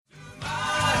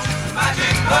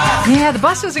Yeah, the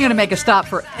bus isn't going to make a stop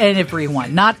for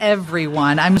everyone, not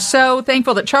everyone. I'm so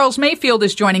thankful that Charles Mayfield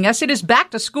is joining us. It is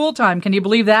back to school time. Can you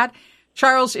believe that?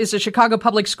 Charles is a Chicago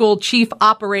Public School Chief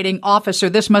Operating Officer.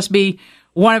 This must be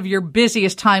one of your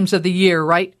busiest times of the year,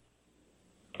 right?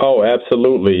 Oh,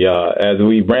 absolutely. As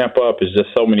we ramp up, there's just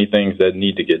so many things that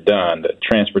need to get done. The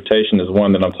transportation is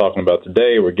one that I'm talking about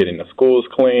today. We're getting the schools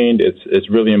cleaned. It's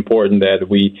really important that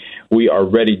we are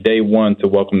ready day one to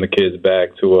welcome the kids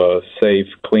back to a safe,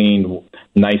 clean,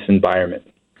 nice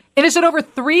environment. And is it over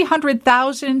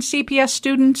 300,000 CPS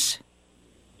students?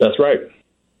 That's right.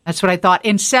 That's what I thought.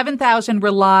 And 7,000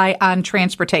 rely on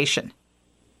transportation.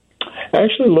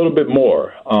 Actually, a little bit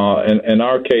more. In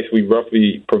our case, we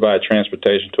roughly provide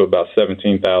transportation to about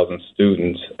 17,000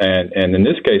 students. And in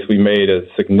this case, we made a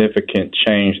significant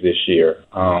change this year.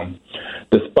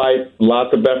 Despite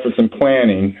lots of efforts and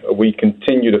planning, we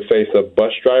continue to face a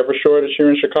bus driver shortage here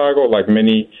in Chicago, like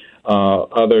many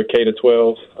other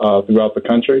K-12s throughout the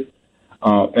country.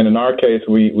 And in our case,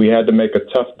 we had to make a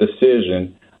tough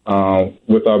decision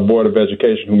with our Board of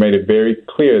Education, who made it very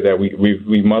clear that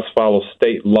we must follow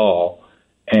state law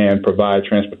and provide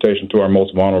transportation to our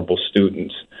most vulnerable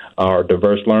students, our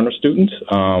diverse learner students,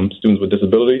 students with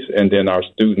disabilities, and then our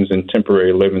students in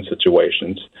temporary living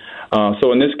situations.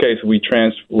 So in this case,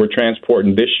 we're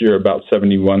transporting this year about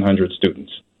 7,100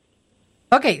 students.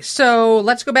 Okay, so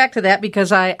let's go back to that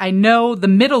because I know the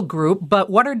middle group, but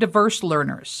what are diverse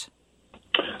learners?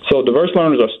 So diverse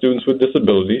learners are students with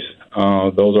disabilities.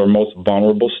 Those are most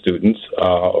vulnerable students,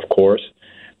 of course.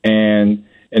 And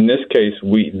in this case,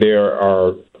 there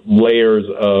are layers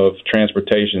of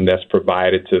transportation that's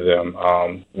provided to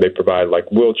them. They provide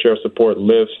like wheelchair support,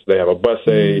 lifts. They have a bus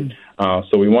aid.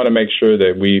 So we want to make sure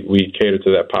that we cater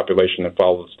to that population and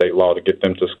follow the state law to get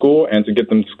them to school and to get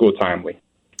them to school timely.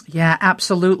 Yeah,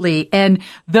 absolutely. And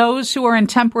those who are in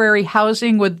temporary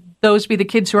housing, would those be the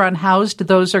kids who are unhoused?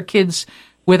 Those are kids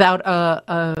without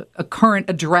a current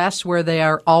address where they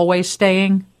are always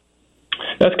staying?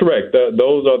 That's correct.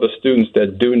 Those are the students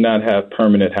that do not have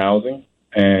permanent housing.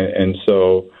 And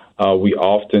so we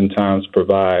oftentimes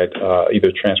provide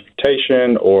either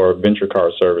transportation or venture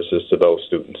car services to those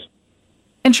students.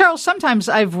 And Charles, sometimes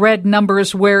I've read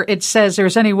numbers where it says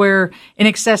there's anywhere in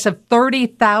excess of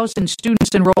 30,000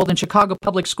 students enrolled in Chicago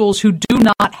public schools who do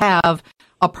not have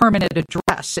a permanent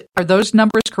address. Are those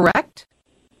numbers correct?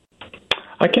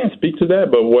 I can't speak to that,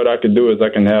 but what I could do is I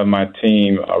can have my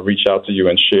team reach out to you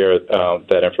and share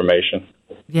that information.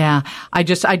 Yeah, I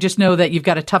just know that you've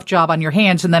got a tough job on your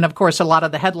hands, and then of course a lot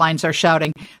of the headlines are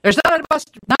shouting, "There's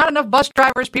not enough bus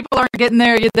drivers. People aren't getting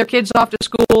their kids off to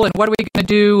school, and what are we going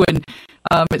to do?" And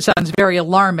it sounds very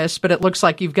alarmist, but it looks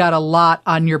like you've got a lot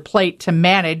on your plate to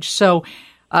manage. So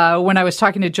when I was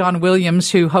talking to John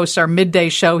Williams, who hosts our midday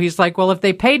show, he's like, "Well, if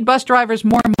they paid bus drivers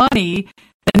more money,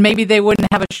 then maybe they wouldn't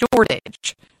have a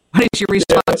shortage." What is your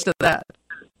response to that?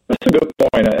 That's a good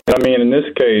point. I mean, in this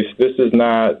case, this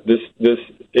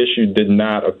issue did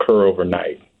not occur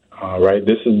overnight, right?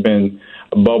 This has been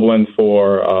bubbling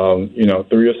for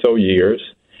 3 or so years,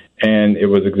 and it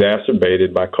was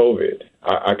exacerbated by COVID.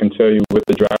 I can tell you, with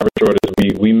the driver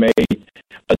shortage, we made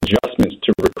adjustments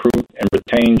to recruit and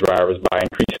retain drivers by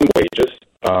increasing wages.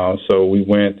 So we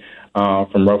went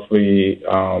from roughly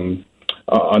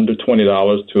under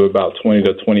 $20 to about $20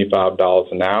 to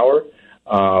 $25 an hour.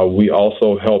 We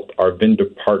also helped our vendor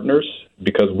partners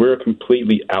because we're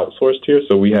completely outsourced here.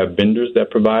 So we have vendors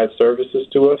that provide services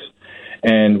to us.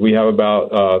 And we have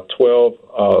about 12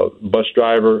 bus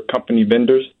driver company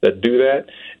vendors that do that,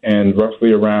 and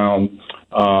roughly around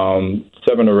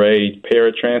 7 or 8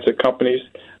 paratransit companies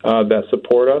that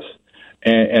support us.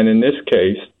 And in this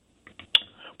case,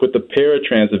 with the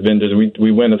paratransit vendors,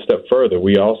 we went a step further.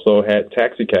 We also had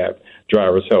taxi cab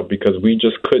drivers help because we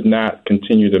just could not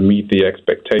continue to meet the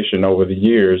expectation over the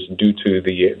years due to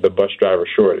the bus driver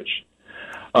shortage.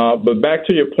 But back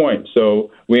to your point, so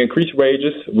we increased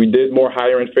wages. We did more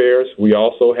hiring fares. We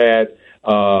also had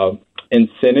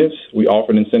incentives. We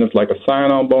offered incentives like a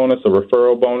sign-on bonus, a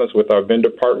referral bonus with our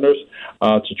vendor partners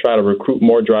to try to recruit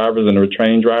more drivers and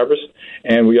retrain drivers.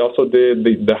 And we also did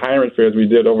the hiring fairs. We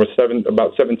did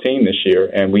about 17 this year,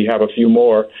 and we have a few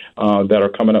more that are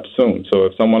coming up soon. So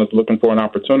if someone is looking for an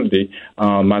opportunity,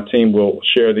 my team will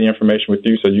share the information with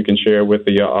you so you can share with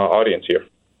the audience here.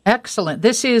 Excellent.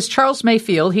 This is Charles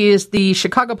Mayfield. He is the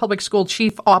Chicago Public School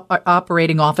Chief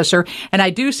Operating Officer. And I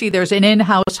do see there's an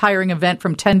in-house hiring event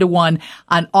from 10 to 1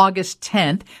 on August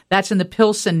 10th. That's in the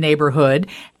Pilsen neighborhood.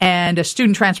 And a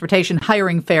student transportation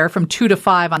hiring fair from 2 to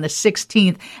 5 on the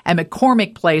 16th at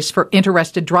McCormick Place for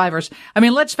interested drivers. I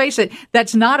mean, let's face it,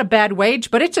 that's not a bad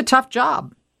wage, but it's a tough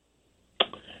job.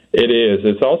 It is.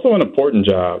 It's also an important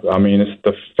job. I mean, it's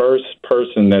the first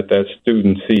person that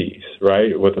student sees,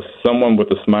 right? Someone with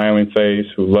a smiling face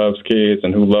who loves kids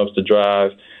and who loves to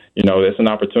drive. It's an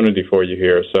opportunity for you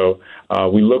here. So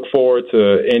we look forward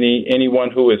to anyone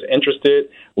who is interested.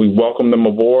 We welcome them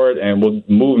aboard, and we'll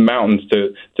move mountains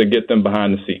to get them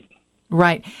behind the seat.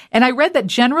 Right. And I read that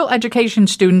general education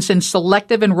students in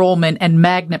selective enrollment and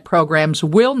magnet programs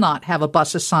will not have a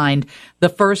bus assigned the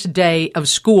first day of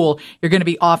school. You're going to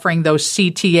be offering those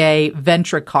CTA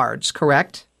Ventra cards,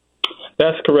 correct?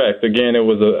 That's correct. Again, it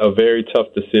was a very tough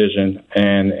decision.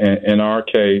 And in our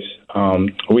case,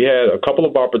 we had a couple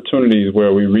of opportunities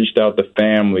where we reached out to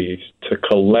families to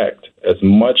collect as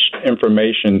much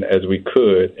information as we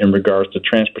could in regards to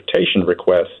transportation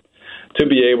requests to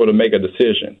be able to make a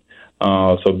decision.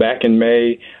 So back in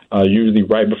May, usually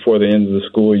right before the end of the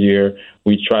school year,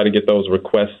 we try to get those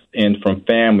requests in from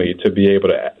family to be able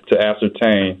to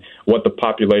ascertain what the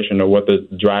population or what the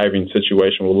driving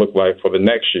situation will look like for the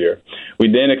next year.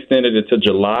 We then extended it to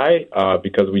July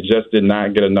because we just did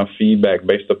not get enough feedback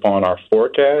based upon our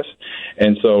forecast.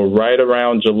 And so right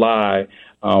around July,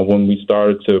 when we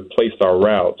started to place our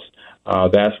routes,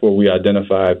 that's where we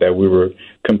identified that we were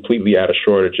completely at a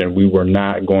shortage and we were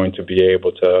not going to be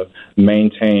able to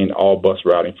maintain all bus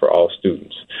routing for all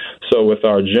students. So with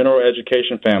our general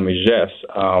education families, yes,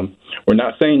 we're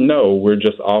not saying no, we're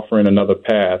just offering another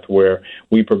path where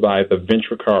we provide the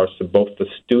venture cards to both the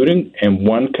student and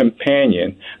one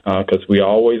companion because we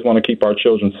always want to keep our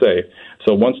children safe.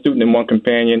 So one student and one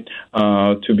companion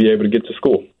to be able to get to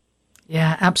school.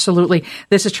 Yeah, absolutely.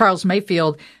 This is Charles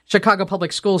Mayfield, Chicago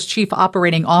Public Schools Chief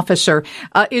Operating Officer.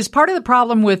 Is part of the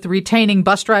problem with retaining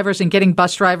bus drivers and getting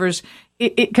bus drivers,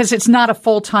 because it's not a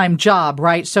full-time job,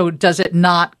 right? So does it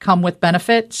not come with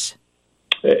benefits?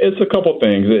 It's a couple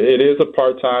things. It is a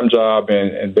part-time job,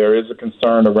 and there is a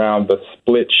concern around the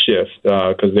split shift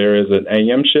because there is an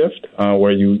AM shift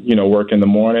where you work in the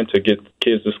morning to get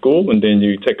kids to school, and then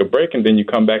you take a break, and then you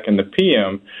come back in the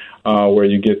PM where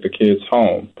you get the kids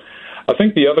home. I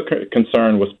think the other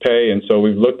concern was pay, and so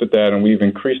we've looked at that and we've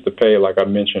increased the pay, like I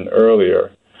mentioned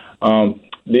earlier.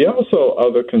 The also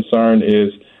other concern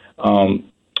is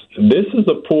this is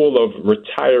a pool of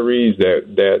retirees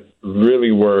that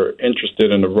really were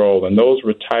interested in the role, and those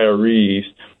retirees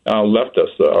left us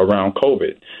around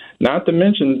COVID. Not to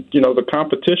mention, the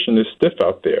competition is stiff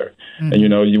out there.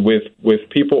 Mm-hmm. And, with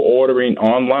people ordering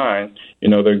online,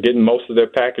 they're getting most of their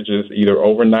packages either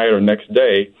overnight or next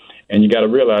day. And you got to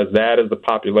realize that is the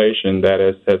population that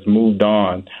has moved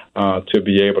on to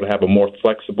be able to have a more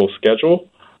flexible schedule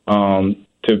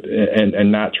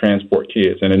and not transport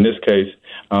kids. And in this case,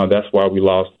 that's why we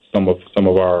lost some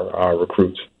of our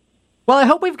recruits. Well, I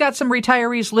hope we've got some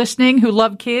retirees listening who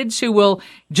love kids who will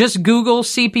just Google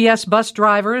CPS bus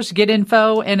drivers, get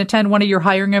info, and attend one of your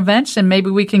hiring events, and maybe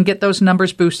we can get those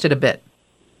numbers boosted a bit.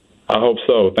 I hope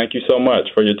so. Thank you so much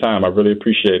for your time. I really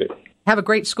appreciate it. Have a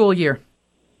great school year.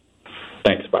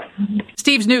 Thanks. Bye.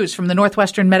 Steve's News from the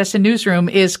Northwestern Medicine Newsroom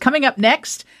is coming up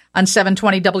next on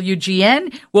 720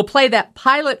 WGN. We'll play that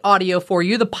pilot audio for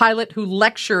you, the pilot who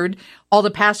lectured all the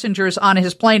passengers on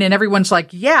his plane, and everyone's like,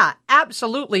 yeah,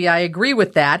 absolutely, I agree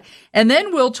with that. And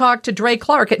then we'll talk to Dre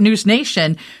Clark at News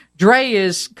Nation. Dre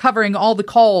is covering all the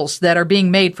calls that are being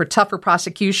made for tougher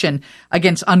prosecution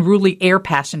against unruly air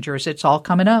passengers. It's all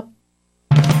coming up.